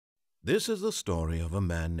This is the story of a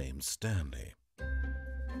man named Stanley.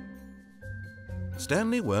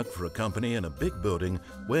 Stanley worked for a company in a big building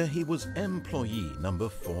where he was employee number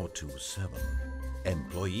 427.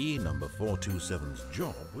 Employee number 427's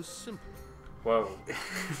job was simple. Whoa.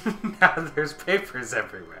 Now there's papers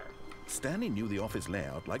everywhere. Stanley knew the office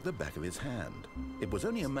layout like the back of his hand. It was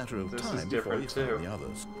only a matter of This is time before he different, found too. the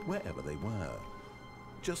others, wherever they were.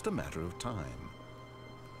 Just a matter of time.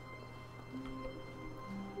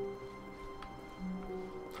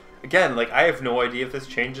 Again, like, I have no idea if this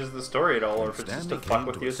changes the story at all, or if it's just Stanley to fuck came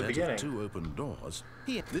with to you a at the set of beginning. 2 open doors.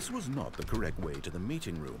 This was not the correct way to the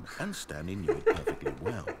meeting room, and Stanley knew it perfectly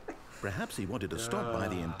well. Perhaps he wanted to stop by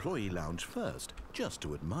the employee lounge first, just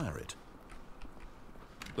to admire it.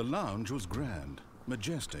 The lounge was grand,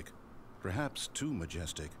 majestic, perhaps too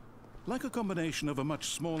majestic. Like a combination of a much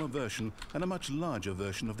smaller version and a much larger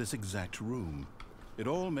version of this exact room. It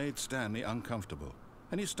all made Stanley uncomfortable,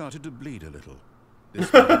 and he started to bleed a little.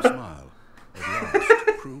 This made him smile. At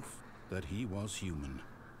last, proof that he was human.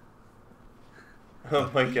 Oh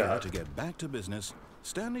my Eager god. to get back to business,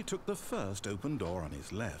 Stanley took the first open door on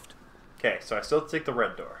his left. Okay, so I still take the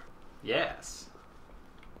red door. Yes.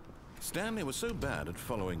 Stanley was so bad at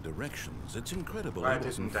following directions, it's incredible Why it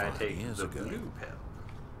wasn't didn't I 5 take years the ago. blue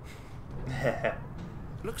pill?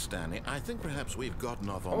 Look, Stanley, I think perhaps we've gotten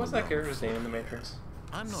off on What was the that wrong character's foot name in the here. Matrix?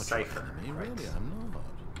 I'm not Cypher, your enemy, right. really, I'm not.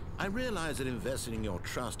 I realize that investing your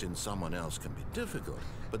trust in someone else can be difficult,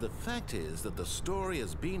 but the fact is that the story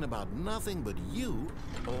has been about nothing but you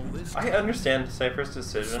all this time. I understand Cypher's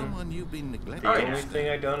decision. Someone you've been neglecting. The Oh, yeah. only thing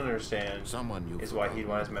I don't understand Someone you is why he'd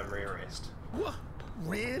want his memory erased. What?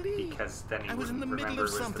 Really? Because then he I was in the wouldn't middle remember of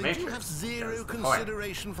it was the something. Matrix. Do you have zero That's the point.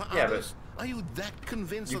 consideration for Yeah, but others? Are you that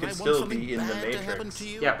convinced you that could I still want something be in the bad to happen Matrix. to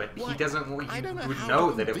you? Yeah, but he Why? doesn't. I You don't know would how know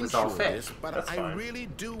to that it was convince all you of fake. this, but That's I fine. really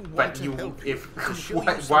do want But to you, help you. if to show why, you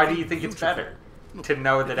why do something you think it's beautiful. better Look, to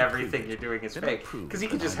know let that me everything prove you're it. doing is Let me fake? prove Because he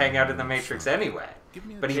that can just I'm hang out in the not Matrix sure. anyway. Give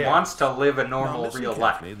me a But he chance. wants to live a normal listen real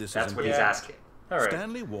life. carefully, this That's isn't what he's Yeah. asking. Alright.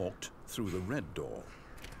 Stanley walked through the red door.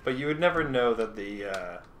 But you would never know that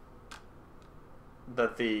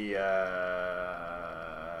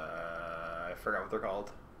I forgot what they're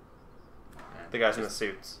called. The guys in the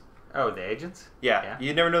suits. Oh, the agents? Yeah.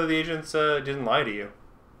 You'd never know that the agents didn't lie to you.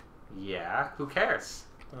 Yeah. Who cares?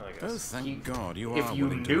 Well, I Oh, guess. thank God you If are you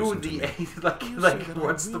willing to knew listen to the me. like, You like, see that I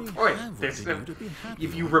what's really the point? have There's wanted no, you to be happy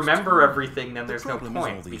if you all this remember time. everything, then The there's no problem is all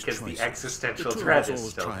point these because the choices. existential The two dread of us is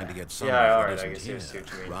always still trying there. to get Yeah, somewhere alright, that I isn't guess I see what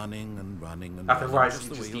you here. mean. Running and running and Otherwise, running, you're just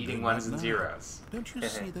the just way you're eating doing ones right and now. zeros. Don't you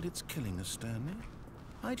see that it's killing us, Stanley?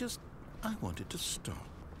 I want it to stop.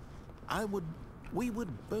 We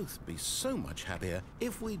would both be so much happier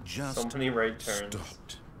if we just So many right turns.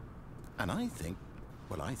 stopped. And I think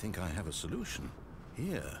I have a solution.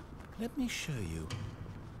 Here, let me show you.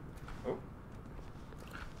 Oh,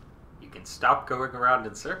 You can stop going around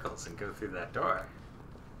in circles and go through that door.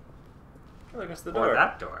 look, it's the Or door.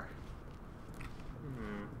 that door.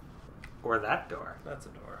 Hmm, Or that door. that's a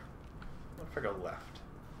door. What if I go left?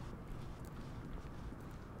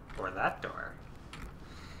 Or that door.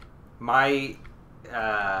 My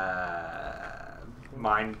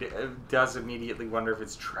mind does immediately wonder if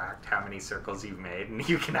it's tracked how many circles you've made and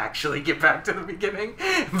you can actually get back to the beginning.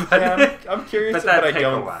 But, Yeah, I'm curious, but but I that'd take a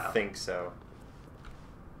don't while. think so.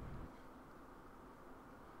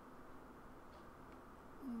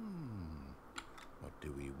 What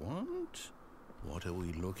do we want? What are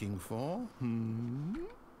we looking for?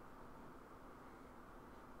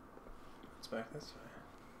 It's back this way.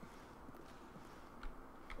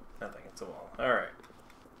 Nothing, it's a wall. Alright.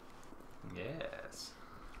 Yes.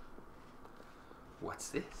 What's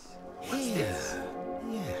this? What's Here. this?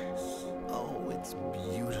 Yes. Oh, it's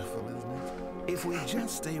beautiful, isn't it? If we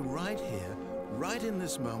just stay right here, right in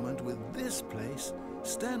this moment with this place,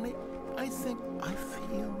 Stanley, I think I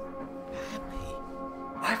feel happy.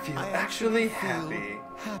 I feel I actually feel happy.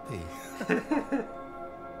 Happy.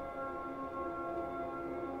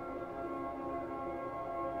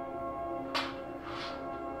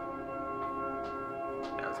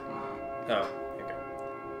 That was Oh, okay.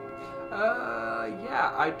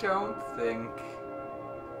 yeah, I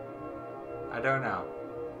don't know.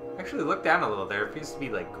 Actually, look down a little. There appears to be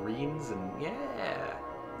like greens and yeah.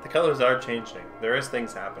 The colors are changing. There is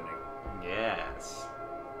things happening. Yes.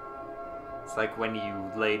 It's like when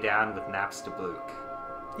you lay down with naps to Bluke.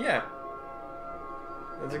 Yeah.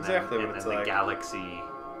 That's exactly what it's and then like. the galaxy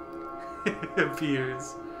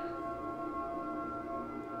appears.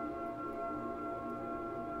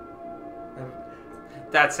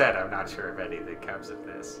 That said, I'm not sure if anything comes of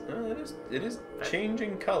this. It is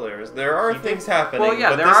changing colors. There are things happening. Well, yeah,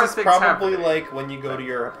 but there are this is things probably happening. like when you go to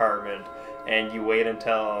your apartment and you wait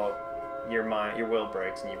until your will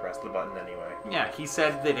breaks and you press the button anyway. Yeah, he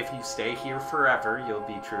said that if you stay here forever, you'll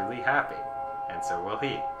be truly happy. And so will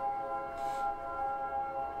he.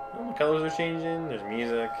 Well, the colors are changing. There's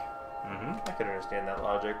music. Mm-hmm. I could understand that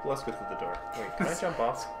logic. Let's go through the door. Wait, can I jump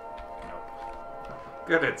off? No.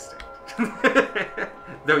 Good instinct.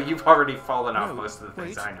 Though you've already fallen off most of the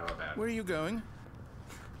things wait. I know about. Where are you going?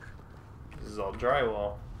 This is all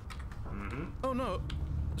drywall. Mm-hmm. Oh no.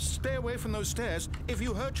 Stay away from those stairs. If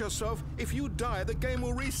you hurt yourself, if you die, the game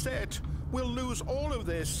will reset. We'll lose all of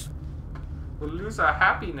this. We'll lose our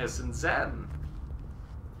happiness and zen.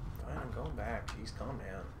 Fine, I'm going back. Jeez, calm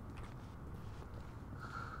down.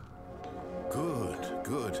 Good,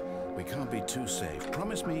 good. We can't be too safe.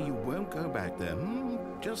 Promise me you won't go back there.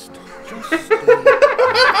 Just stay.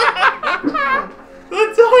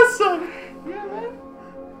 That's awesome! Yeah, man.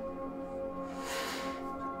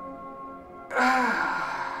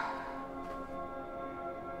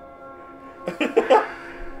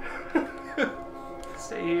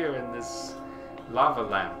 Stay here in this lava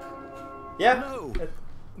lamp. Yeah. No.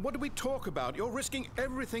 What do we talk about? You're risking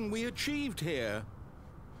everything we achieved here.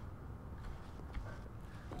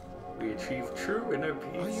 We achieve true inner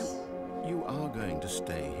peace. You are going to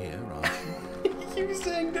stay here, aren't you? You keep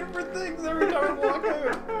saying different things every time I walk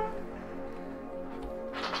out.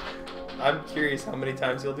 I'm curious how many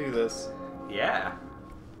times you'll do this. Yeah.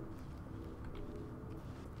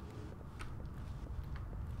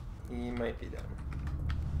 He might be done.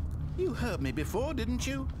 You heard me before, didn't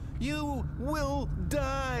you? You will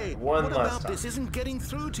die. One what last about time. this isn't getting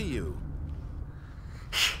through to you?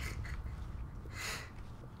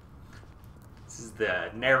 This is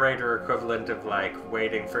the narrator equivalent of like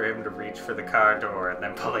waiting for him to reach for the car door and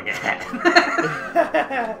then pulling ahead.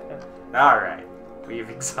 Alright. We've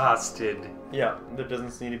exhausted Yeah, there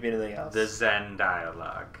doesn't need to be anything else. the Zen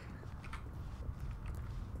dialogue.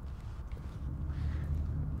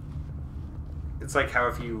 It's like how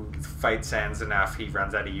if you fight Sans enough, he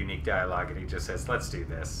runs out of unique dialogue and he just says, let's do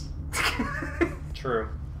this. True.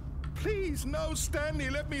 Please, no, Stanley,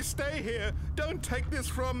 let me stay here. Don't take this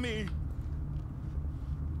from me.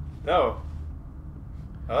 Oh.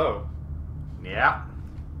 Oh. Yeah.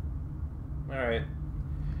 Alright.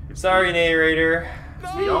 Sorry, narrator.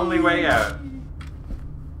 It's the only way out.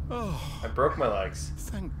 Oh, I broke my legs.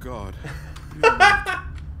 thank God.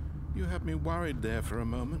 You had me worried there for a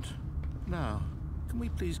moment. Now, can we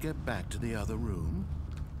please get back to the other room?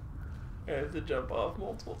 I have to jump off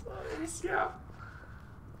multiple times. Yeah.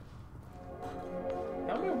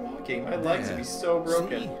 How am I walking? My legs would be so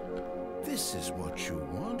broken. See? This is what you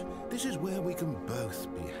want. This is where we can both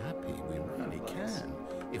be happy. We really can.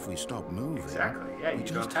 If we stop moving. Exactly. Yeah, we you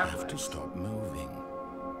just don't have have to legs. stop moving.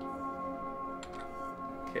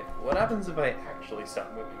 Okay, what happens if I actually stop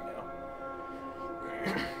moving now?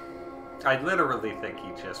 I literally think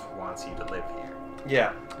he just wants you to live here.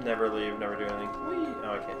 Yeah, never leave, never do anything. Whee!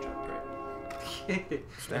 Oh, I can't jump, great.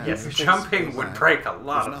 Stand Yes, there. jumping would break a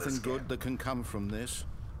lot There's of nothing this good game. that can come from this.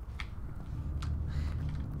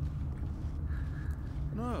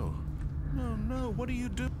 No. No, no. What do you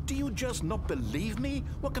do? Do you just not believe me?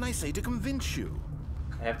 What can I say to convince you?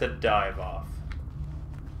 I have to dive off.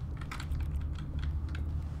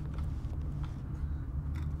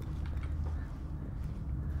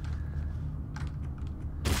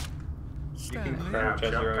 You can Stanley, crouch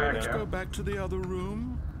as jump you're back right let's now. go back to the other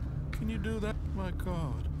room. Can you do that? My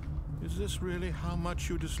God. Is this really how much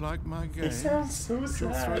you dislike my game? It sounds so You'll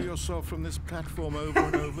throw sad. yourself from this platform over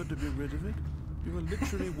and over to be rid of it? You are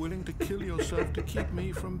literally willing to kill yourself to keep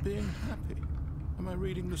me from being happy. Am I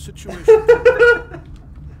reading the situation?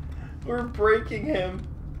 We're breaking him.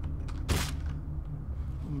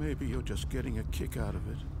 Or maybe you're just getting a kick out of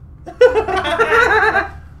it.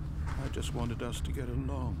 I just wanted us to get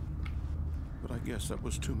along. But I guess that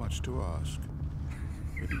was too much to ask.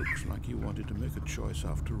 It looks like you wanted to make a choice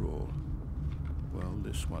after all. Well,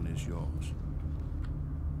 this one is yours.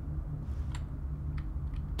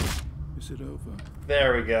 Is it over?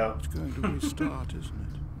 There we go. It's going to restart, isn't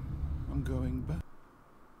it? I'm going back.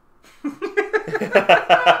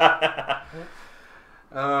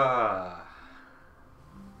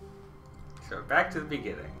 So back to the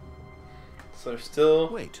beginning. So still...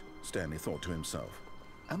 Wait, Stanley thought to himself.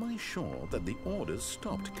 Am I sure that the orders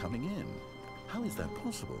stopped coming in? How is that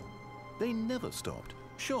possible? They never stopped.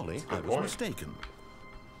 Surely I was point. mistaken.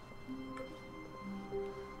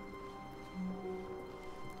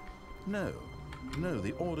 No,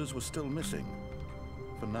 the orders were still missing.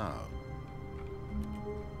 For now.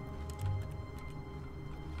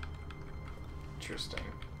 Interesting.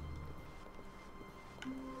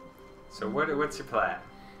 So what's your plan?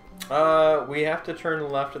 We have to turn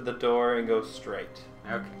left at the door and go straight.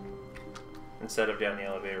 Okay. Instead of down the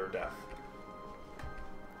elevator of death.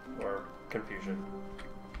 Or confusion.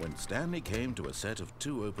 When Stanley came to a set of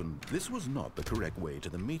 2 open, this was not the correct way to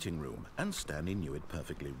the meeting room, and Stanley knew it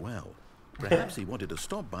perfectly well. Perhaps he wanted to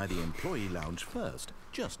stop by the employee lounge first,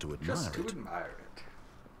 just to admire Just to it. admire it.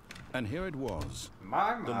 And here it was,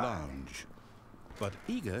 My. the lounge. But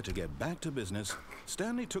eager to get back to business,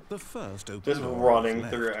 Stanley took the first open Just door running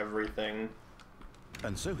left. through everything.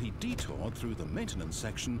 And so he detoured through the maintenance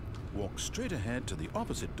section, walked straight ahead to the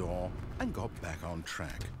opposite door, and got back on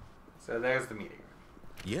track. So there's the meeting room.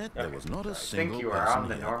 Yet there was not a I single think you are person on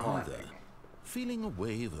the here normal either. ending. Feeling a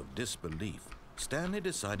wave of disbelief, Stanley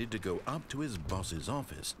decided to go up to his boss's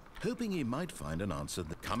office, hoping he might find an answer.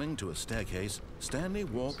 Coming to a staircase, Stanley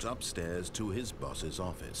walked upstairs to his boss's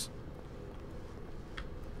office.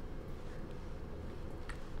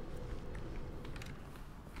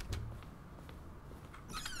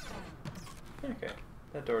 Okay,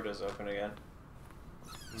 that door does open again.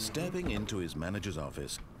 Stepping into his manager's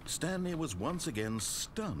office, Stanley was once again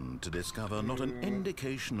stunned to discover not an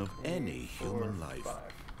indication of any human life.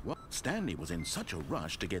 Well, Stanley was in such a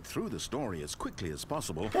rush to get through the story as quickly as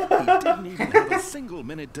possible, he didn't even have a single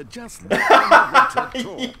minute to just let the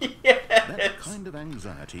waiter talk. That kind of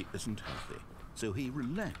anxiety isn't healthy, so he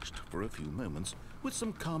relaxed for a few moments with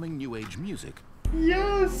some calming New Age music.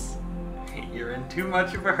 Yes! You're in too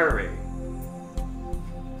much of a hurry.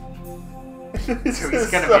 This So he's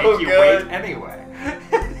is gonna so make you good. wait anyway.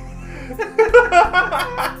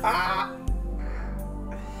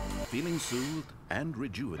 Feeling soothed and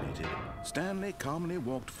rejuvenated, Stanley calmly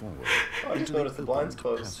walked forward I just into noticed the blinds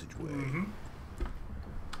opened closed. passageway.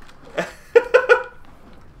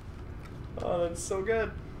 Oh, that's so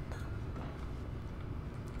good.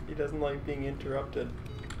 He doesn't like being interrupted.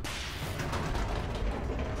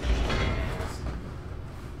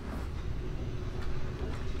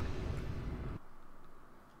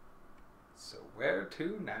 So where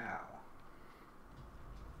to now?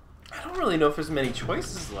 I don't really know if there's many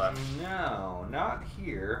choices left. No, not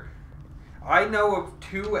here. I know of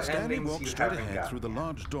 2 Stanley endings walked you straight haven't ahead gotten through the yet.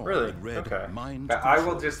 large door Really? that read Okay. Mind But I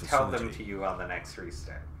will Control just tell them Facility. to you on the next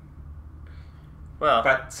restart. Well,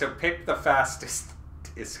 But so pick the fastest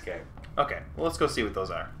escape. okay. Well, let's go see what those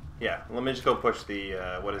are. Yeah, let me just go push the,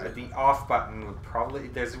 what is it? The off button would probably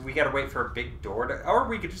we gotta wait for a big door to, or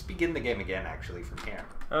we could just begin the game again actually from here.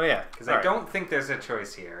 Oh, yeah. Because I don't think there's a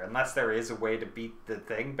choice here, unless there is a way to beat the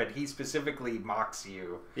thing, but he specifically mocks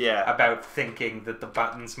you Yeah. about thinking that the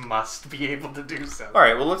buttons must be able to do so.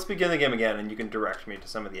 Alright, well, let's begin the game again, and you can direct me to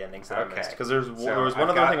some of the endings that I missed. Because there was one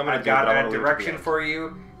other thing I'm going to do, but I I've got want a to wait direction to the for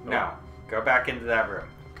you. No. Go back into that room.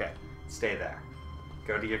 Okay. Stay there.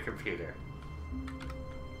 Go to your computer.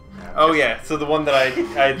 Oh, yeah, so the one that I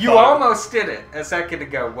You thought- almost did it a second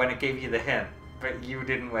ago when it gave you the hint, but you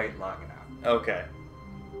didn't wait long enough. Okay.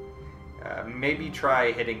 Maybe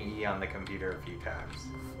try hitting E on the computer a few times.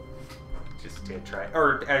 Just to try,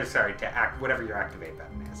 or sorry, to act whatever your activate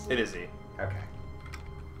button is. It is E. Okay.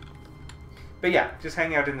 But yeah, just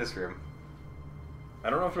hang out in this room. I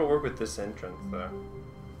don't know if it'll work with this entrance, though.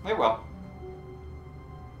 It will.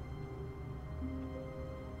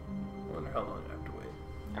 I wonder how long I have to wait.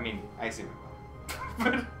 I mean, I assume it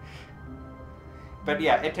will. but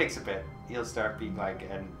yeah, it takes a bit. He'll start being like,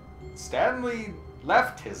 and Stanley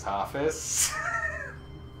left his office.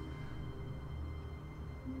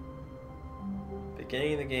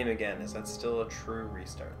 Beginning the game again. Is that still a true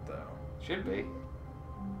restart, though? Should be.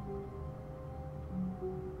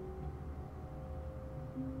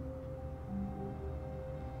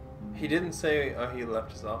 He didn't say he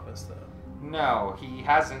left his office, though. No, he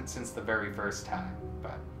hasn't since the very first time,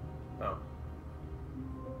 but Oh.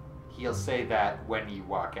 he'll say that when you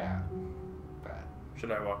walk out. But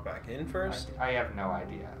Should I walk back in first? I have no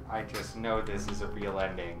idea. I just know this is a real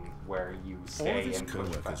ending where you All of stay his and push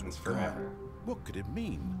co-workers buttons were forever. gone. What could it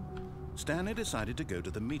mean? Stanley decided to go to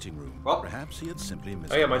the meeting room. Well- Perhaps he had simply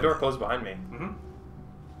missed. Oh yeah, my door another. closed behind me. Mm-hmm.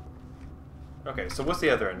 Okay, so what's the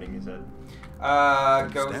other ending you said?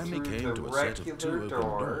 When Go Stanley through came the to a set of 2 regular open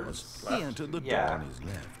doors. doors, Left. he entered the door Yeah. on his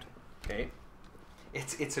left. Okay.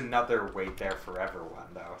 It's another wait there forever one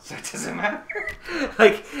though, so it doesn't matter.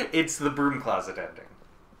 Like it's the broom closet ending.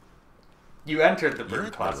 You entered the broom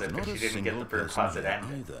Yet there closet, was but not you a didn't get the single broom person closet here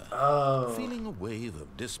ending. either. Oh. Feeling a wave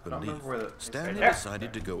of disbelief, remember where the- Stanley right there.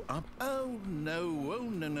 decided to go up. Oh no,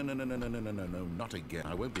 not again.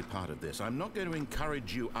 I won't be part of this. I'm not going to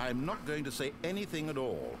encourage you. I'm not going to say anything at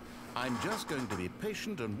all. I'm just going to be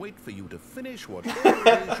patient and wait for you to finish whatever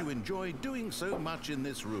it is you enjoy doing so much in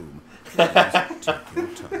this room. Please take your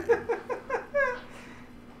time.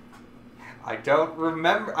 I don't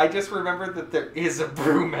remember. I just remember that there is a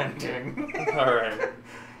broom ending. Alright.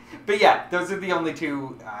 But yeah, those are the only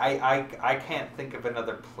two. I can't think of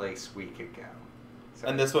another place we could go. So,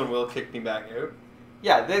 And this one will kick me back out?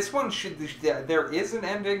 yeah, this one should. There is an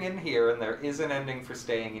ending in here, and there is an ending for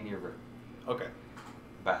staying in your room. Okay.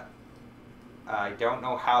 But I don't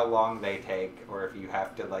know how long they take, or if you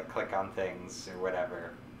have to like click on things or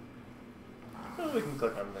whatever. Well, we can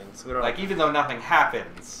click on things. We don't Like even though nothing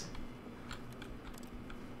happens,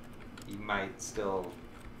 you might still.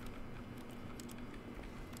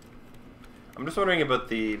 I'm just wondering about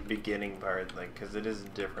the beginning part, like, because it is a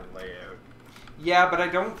different layout. Yeah, but I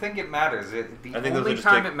don't think it matters. The I think those only are just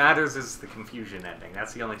time like- it matters is the confusion ending.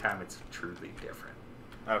 That's the only time it's truly different.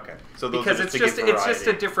 Okay. So those Because are it's to give just a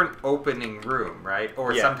variety. different opening room, right?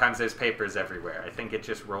 Or Yeah. sometimes there's papers everywhere. I think it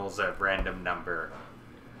just rolls a random number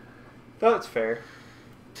No, it's fair.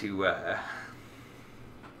 to.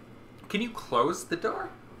 Can you close the door?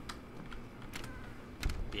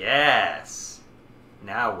 Yes.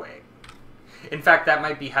 Now wait. In fact, that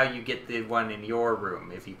might be how you get the one in your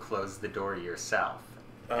room if you close the door yourself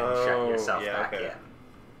and shut yourself back in.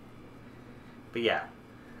 But yeah,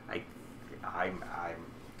 I'm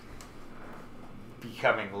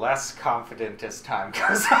becoming less confident as time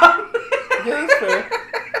goes on. Yeah, that's fair.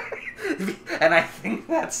 And I think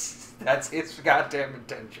that's its goddamn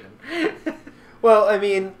intention. Well, I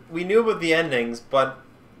mean, we knew about the endings, but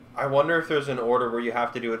I wonder if there's an order where you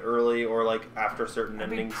have to do it early or, like, after certain I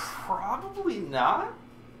mean, endings. probably not.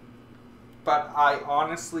 But I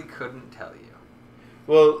honestly couldn't tell you.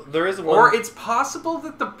 Well, there is one... Or it's possible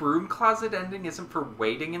that the broom closet ending isn't for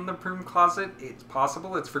waiting in the broom closet. It's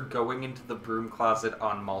possible it's for going into the broom closet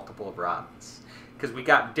on multiple runs. Because we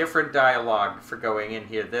got different dialogue for going in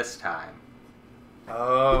here this time.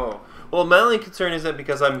 Oh. Well, my only concern is that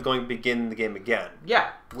because I'm going to begin the game again. Yeah.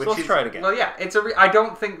 So let's try it again. Well, yeah. I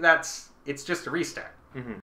don't think that's... It's just a restart. Mm-hmm.